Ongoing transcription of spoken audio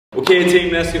Okay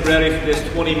team, let's get ready for this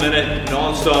 20-minute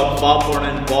non-stop fat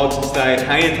burning, boxing style,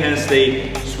 high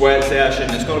intensity sweat session.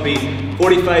 It's going to be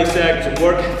 45 seconds of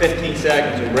work, 15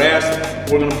 seconds of rest.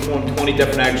 We're going to perform 20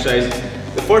 different exercises.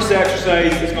 The first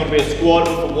exercise is going to be a squat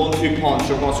with a 1-2 punch.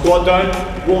 So we're going to squat down,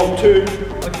 1, 2,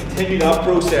 and continue that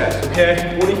process,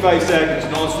 okay? 45 seconds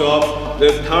non-stop.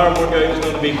 The entire workout is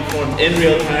going to be performed in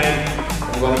real time.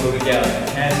 We're going to go together.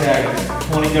 10 seconds,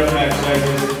 20 different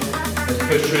exercises. Let's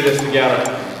push through this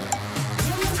together.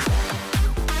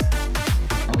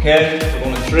 Okay, we're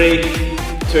going to 3,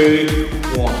 2,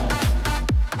 1.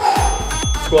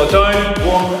 Squat down,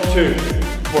 1, 2.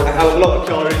 We're going to have a lot of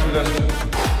calories for this one.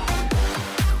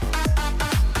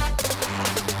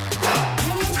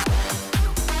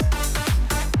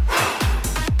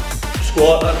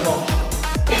 Squat and punch.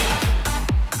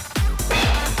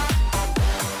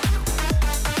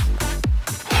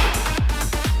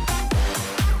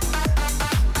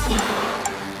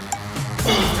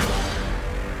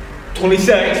 Twenty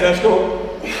seconds, let's go.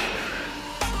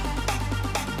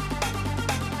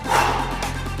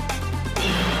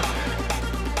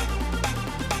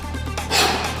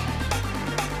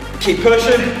 Keep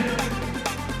pushing.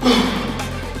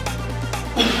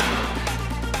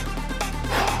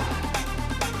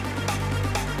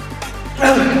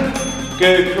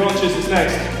 Good, crunches is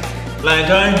next. Lying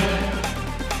down,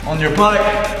 on your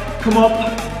back, come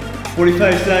up.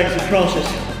 45 seconds of crunches.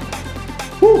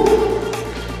 Woo.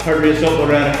 Hurry us up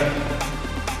already.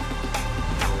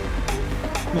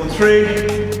 1,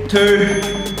 3, 2,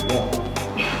 1.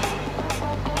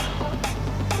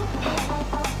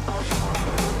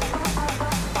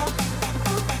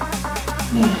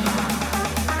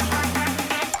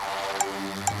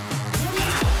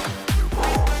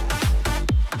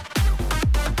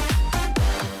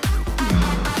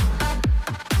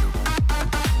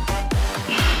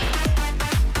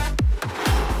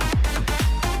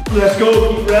 Let's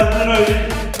go, keep wrapping it out.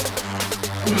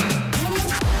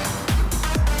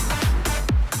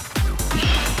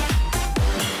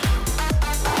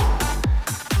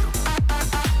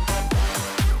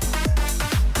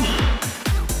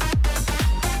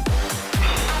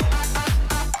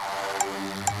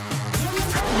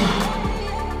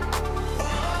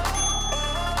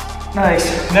 Nice.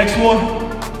 Next one,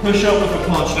 push up with a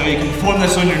punch. Now you can perform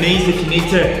this on your knees if you need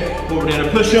to. But we're doing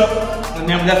a push up and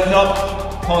then lifting up.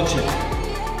 Punch it.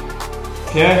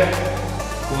 Okay?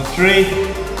 Going 3,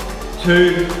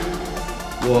 2,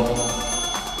 1.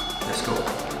 Let's go.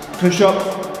 Push up.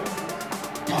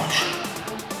 Punch.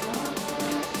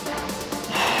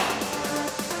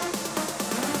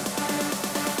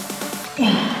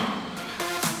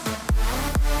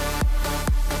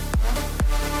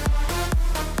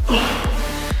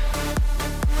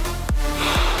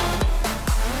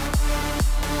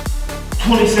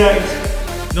 Twenty seconds.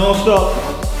 Non-stop.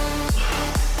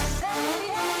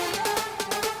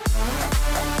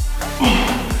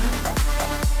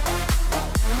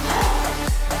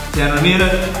 Then remain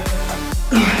it.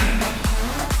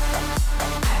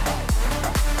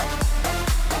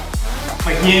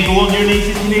 Again, go on your knees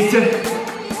if you need to.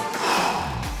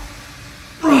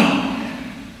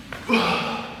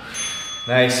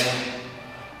 Nice.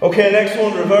 Okay, next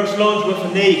one, reverse lunge with the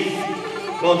knee.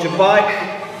 Lunge it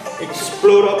back,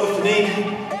 explode up with the knee.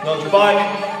 Lunge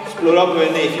back, explode up with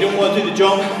the knee. If you don't want to do the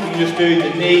jump, you can just do the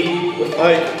knee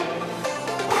without.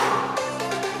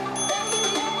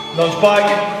 Lunge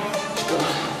back.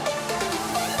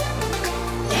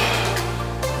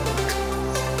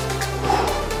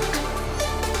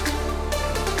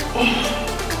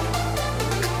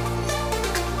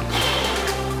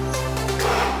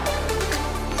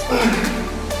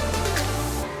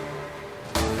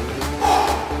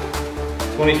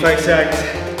 25 seconds.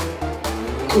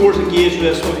 Core's engaged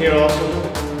with this one here also.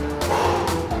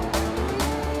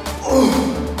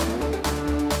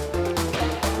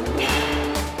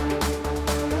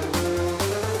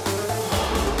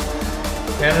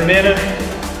 And remaining.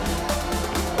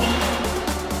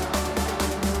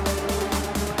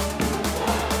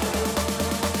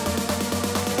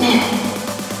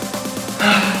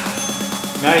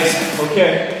 Nice,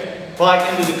 okay.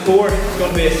 Back into the core, it's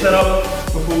going to be a sit-up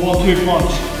with a 1-2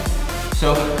 punch.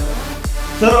 So,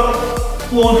 sit-up,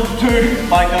 1, 2,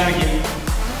 back down again.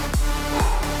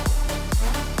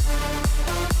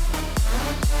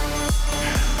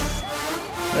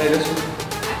 Right, this one.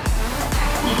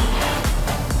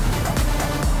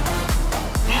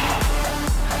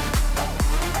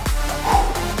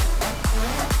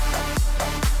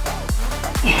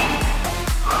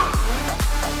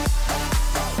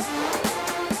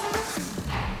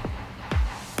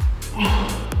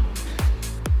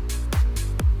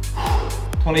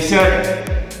 20 seconds.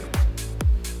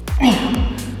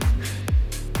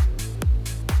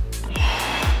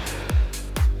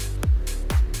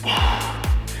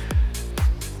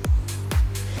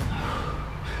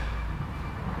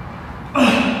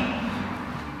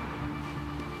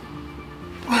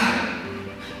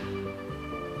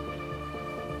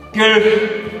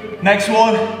 Good. Next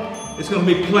one is going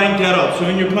to be plank get up. So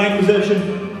in your plank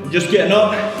position, you're just getting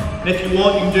up. And if you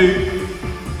want, you can do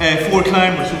 4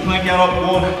 climbers. So plank get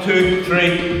up, 1, 2,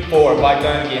 3, 4. Back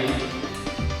down again.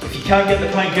 If you can't get the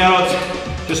plank get ups,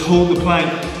 just hold the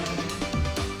plank.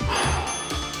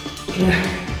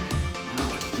 Okay.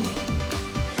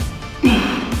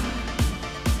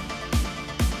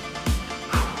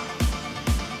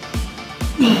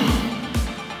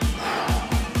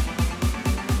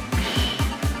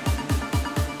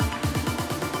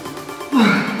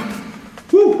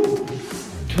 Woo.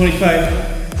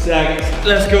 25 seconds.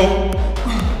 Let's go.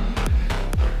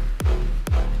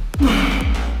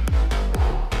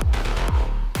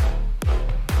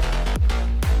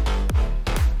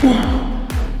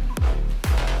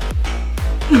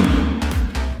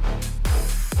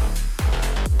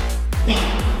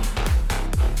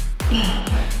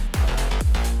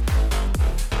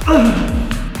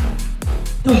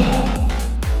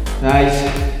 Nice.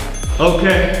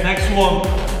 Okay, next one.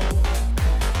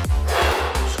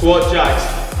 Squat jacks.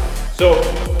 So,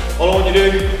 all I want you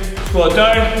to do, squat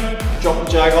down, drop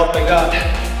the jack up like that.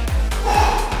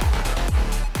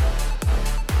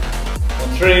 1,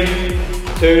 3,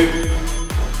 2,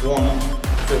 1.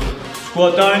 So,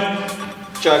 squat down,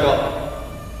 jack up.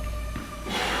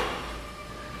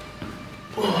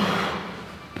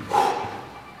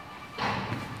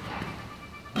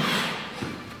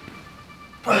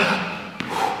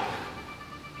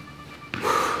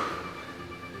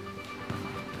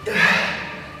 –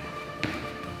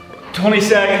 20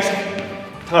 seconds.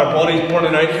 Our body's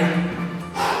burning out here.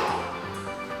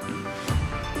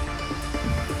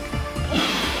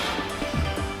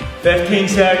 –15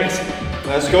 seconds.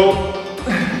 Let's go.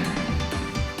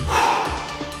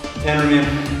 10 remain.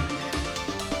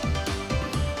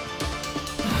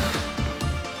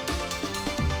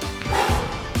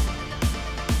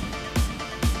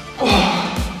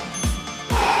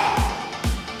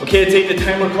 Okay, take the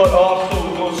timer cut off, so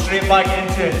we're going straight back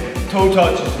into toe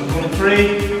touches. We're going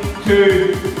 3,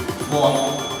 2,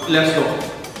 1. Let's go.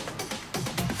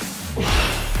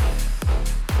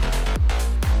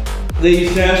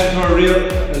 These sessions are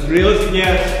as real as it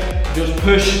gets. Just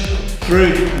push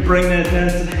through and bring the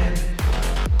intensity.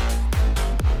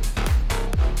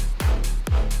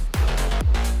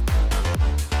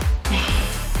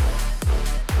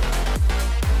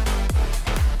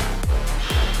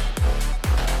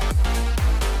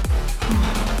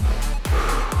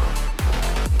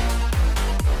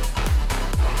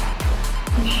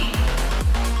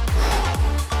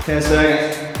 Ten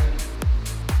seconds.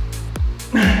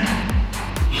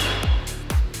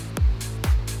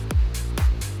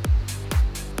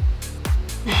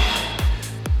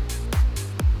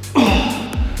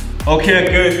 Okay,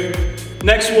 good.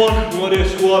 Next one, we want to do a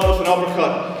squat with an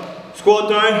uppercut. Squat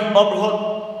down,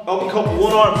 uppercut with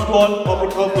one arm, squat,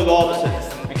 uppercut with the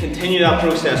opposite. And continue that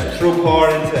process. Throw power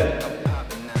into it.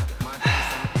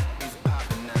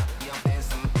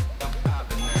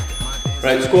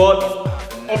 Right, squat,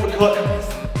 uppercut,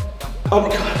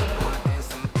 uppercut.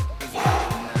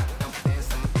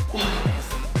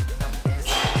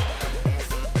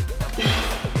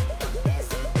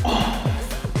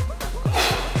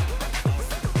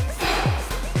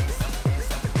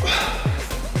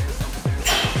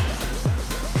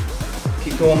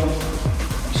 Keep going.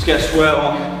 Just get sweat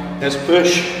on. Let's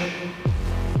push.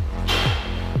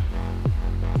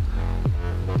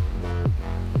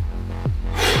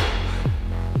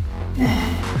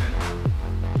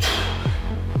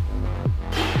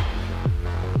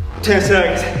 Ten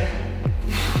seconds.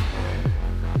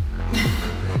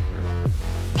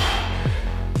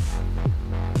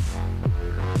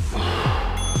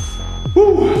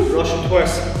 Woo! Russian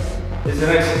twist is the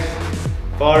next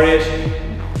variation.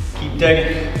 Keep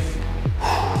digging.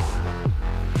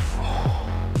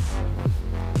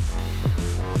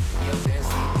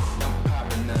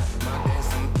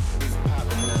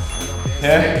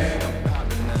 Okay.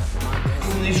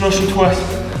 These Russian twists.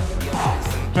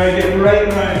 Try to get right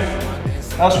around.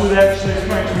 That's where the exercise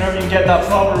counts, whenever you get that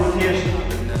proper rotation.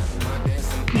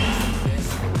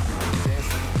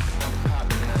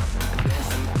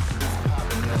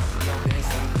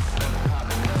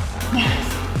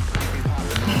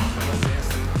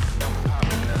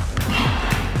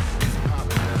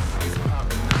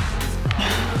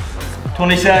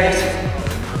 –20 seconds.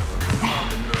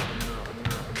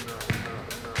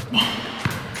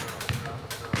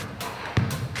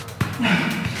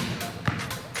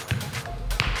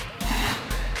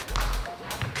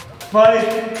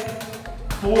 5,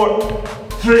 4,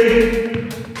 3,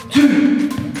 2,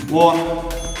 1.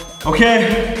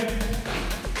 Okay.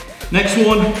 Next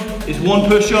one is one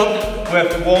push-up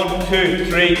with 1, 2,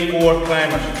 3, 4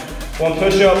 climbers. One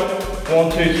push-up,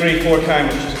 1, 2, 3, 4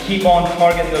 climbers. Just keep on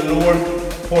targeting the lower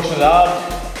portion of the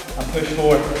abs and push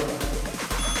forward.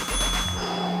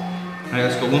 Alright,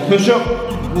 let's go. One push-up,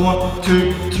 1,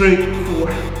 2, 3, 4.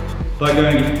 Back down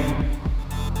again.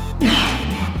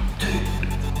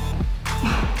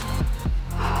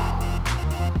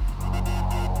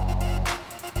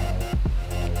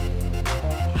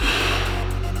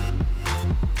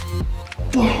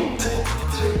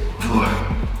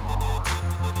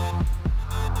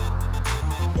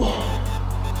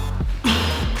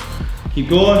 Keep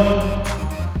going.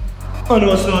 I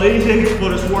know it's not easy,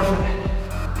 but it's worth it.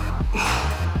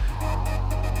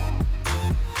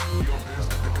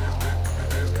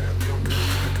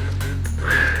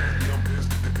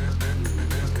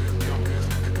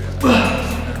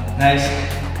 Nice.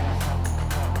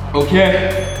 Okay,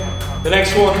 the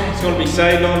next one is going to be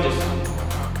side lunges.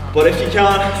 But if you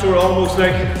can, sort of almost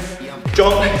like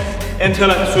jump into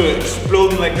it, so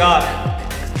exploding like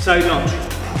that, side lunge.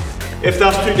 If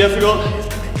that's too difficult,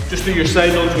 just do your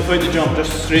side lunge without the jump,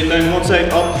 just straight down one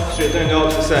side, up, straight down the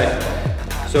opposite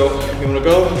side. So you want to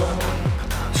go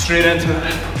straight into it.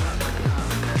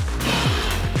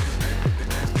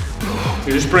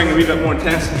 You're just bringing a wee bit more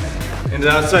intensity into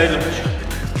that side lunge.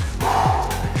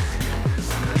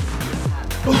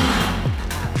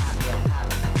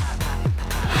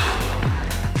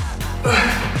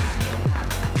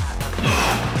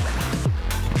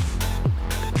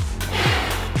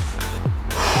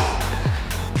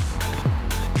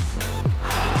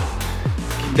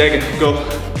 Dig it, go.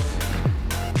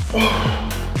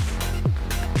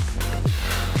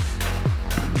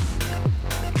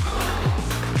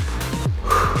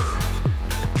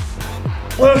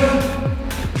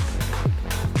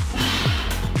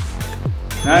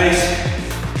 Nice.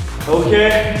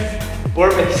 Okay,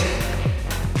 perfect.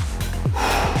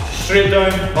 Straight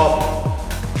down, up.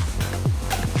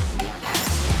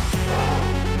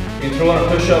 You can throw in a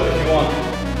push-up if you want.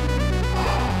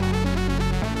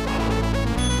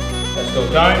 Let's go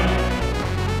down,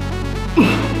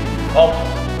 up.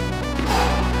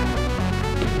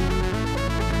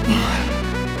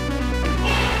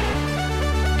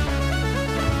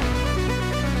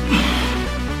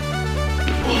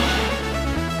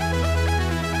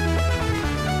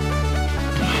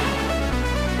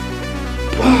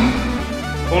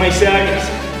 Only seconds.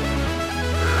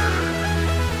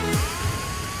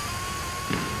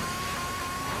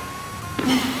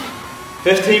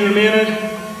 $15 remaining.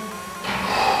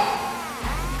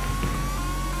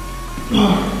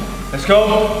 Let's go.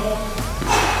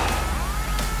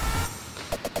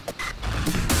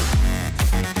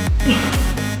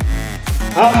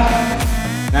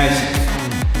 Nice.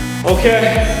 Okay.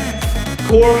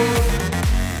 Core.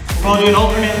 We're going to do an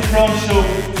alternating crunch. So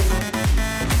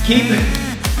keep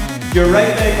your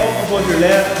right leg up above your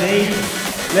left knee,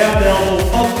 left elbow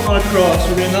up and across.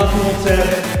 We're doing that for one set,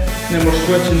 and then we're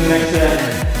switching the next set.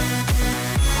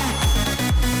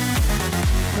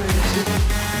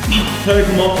 Try to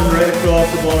come up and right across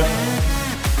the body.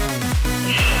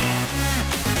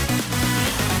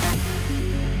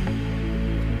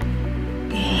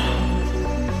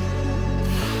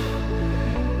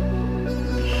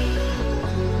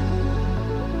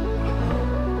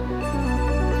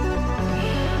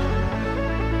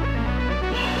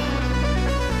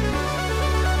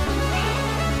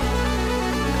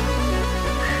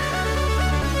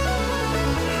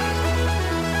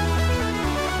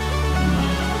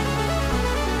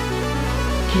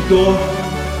 Keep going.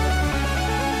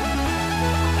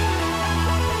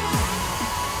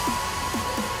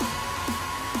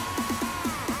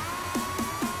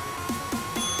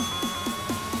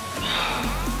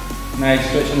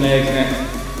 Nice, switching legs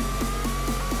next.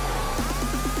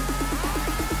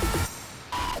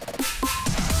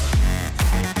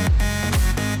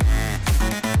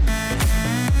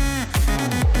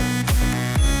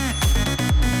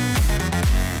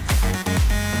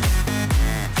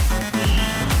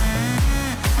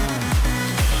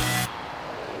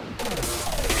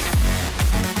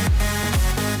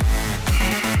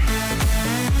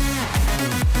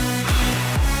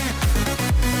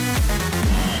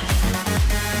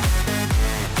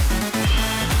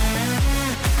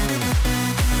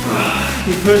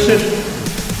 Keep pushing.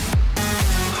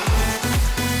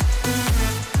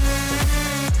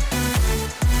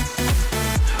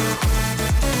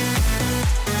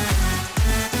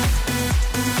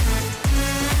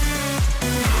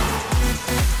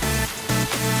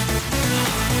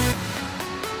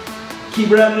 Keep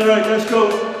wrapping it right, let's go.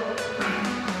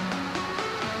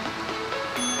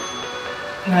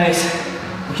 Nice.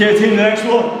 Okay team, the next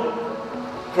one.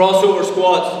 Crossover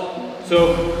squats.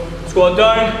 So, squat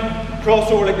down,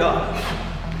 crossover like that.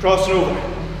 Crossing over.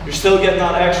 You're still getting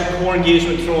that extra core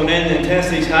engagement thrown in, the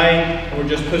intensity's high, and we're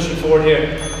just pushing forward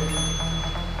here.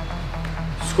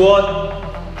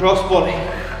 Squat, cross body.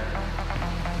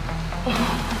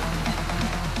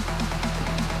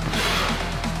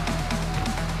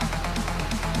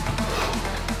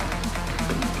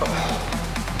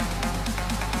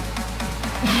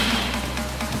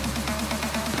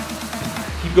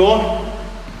 Keep going.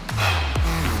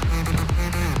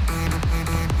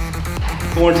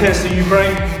 The more intensity you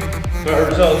bring, better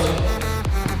results.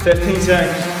 15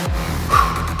 seconds.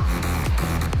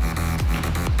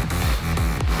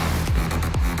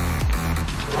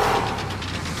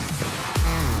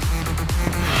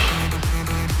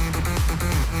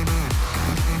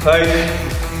 Five,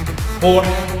 4,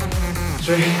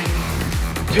 3,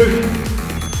 2.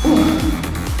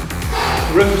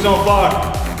 The roof is on fire.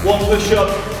 1 push-up,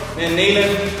 then knee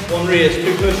lift, 1 raise.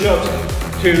 2 push-ups,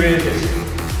 2 raises.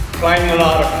 Climb the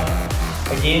ladder.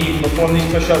 Again, you can perform these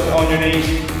push-ups on your knees.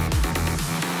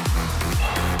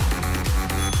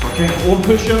 Okay, 1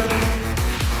 push-up,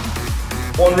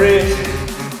 1 raise,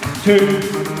 2,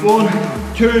 1,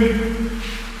 2.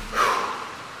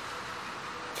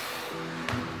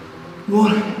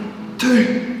 1,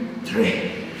 2,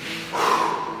 3.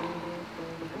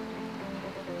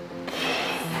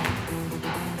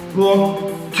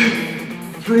 1,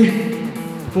 2, 3,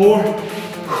 4.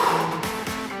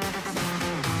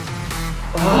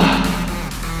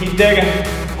 Keep digging.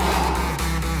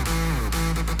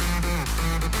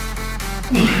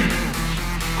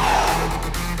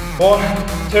 1,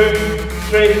 2,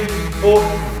 3, 4,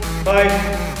 5.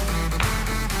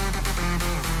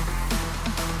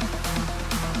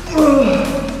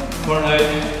 Burn out.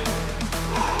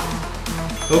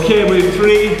 Okay, we have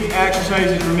 3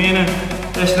 exercises remaining.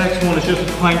 This next one is just a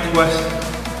plank twist.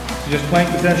 So just plank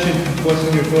position,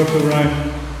 twisting your torso around.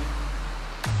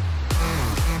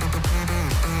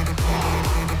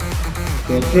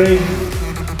 So 3,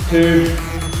 2,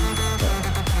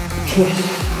 twist.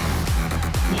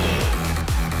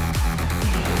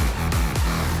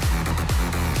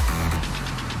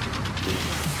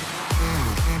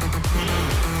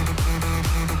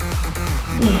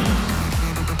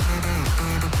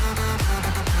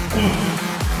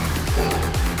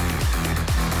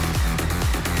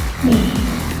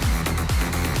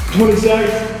 Twenty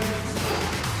seconds.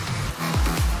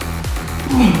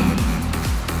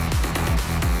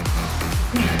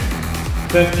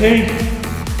 15.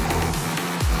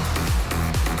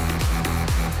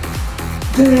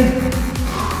 10.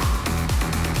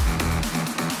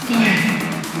 5.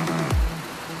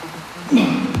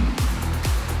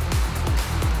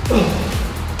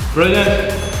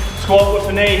 Brilliant. Squat with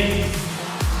the knee.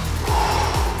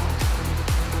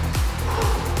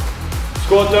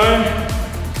 Squat down.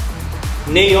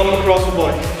 Knee up across the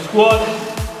body. Squat,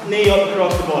 knee up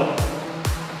across the body.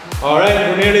 Alright,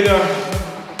 we're nearly there.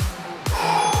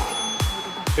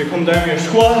 So you come down with your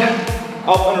squat,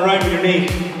 up and around with your knee.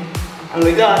 And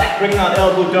like that, bring that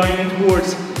elbow down in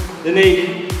towards the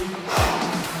knee.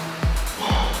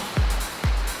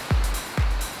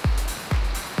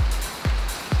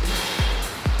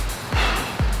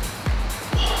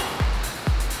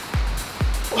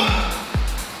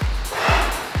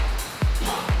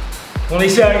 Only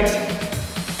seconds.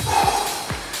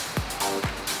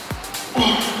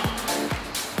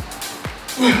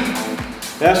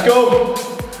 Let's go.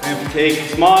 And fatigue.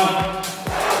 Smile.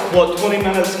 What 20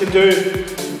 minutes can do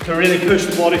to really push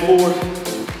the body forward.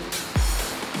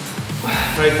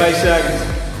 Right, 5 seconds.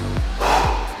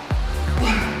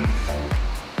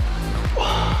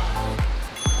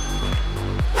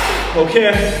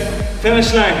 Okay,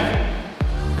 finish line.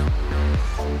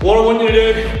 What I want you to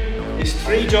do is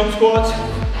 3 jump squats.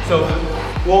 So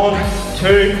 1,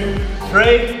 2,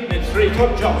 3, then 3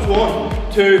 tuck jumps.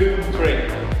 1, 2, 3.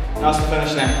 That's the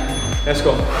finish line. Let's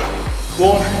go.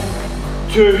 1,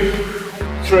 2,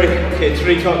 3. Okay,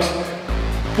 3 tucks.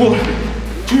 1,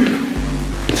 2,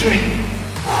 3.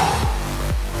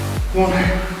 1,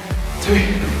 2,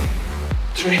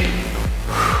 3.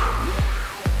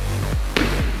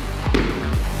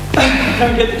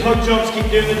 Can't get the tuck jumps, keep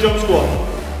doing the jump squat.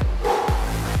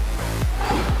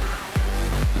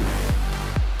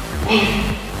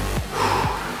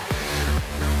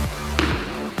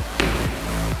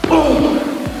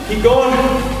 Keep going.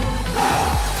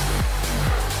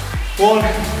 1,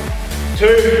 2,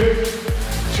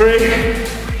 3.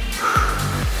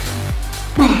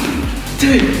 1,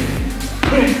 2,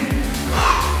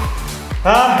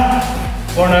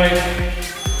 Burn out.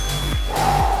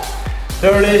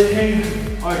 There it is,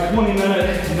 team. Our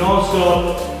 20-minute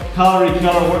non-stop calorie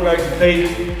killer workout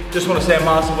complete. Just want to say a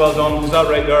massive well done, because that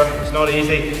right there is not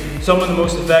easy. Some of the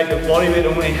most effective bodyweight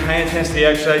only high intensity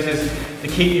exercises to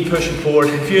keep you pushing forward.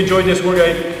 If you enjoyed this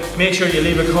workout, make sure you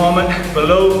leave a comment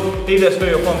below, leave this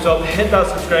video a thumbs up, hit that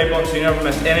subscribe button so you never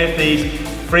miss any of these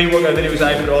free workout videos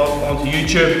I put onto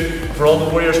YouTube. For all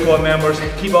the Warrior Squad members,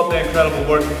 keep up the incredible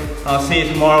work. I'll see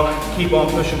you tomorrow. Keep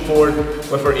on pushing forward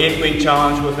with our 8-week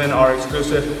challenge within our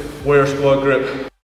exclusive Warrior Squad group.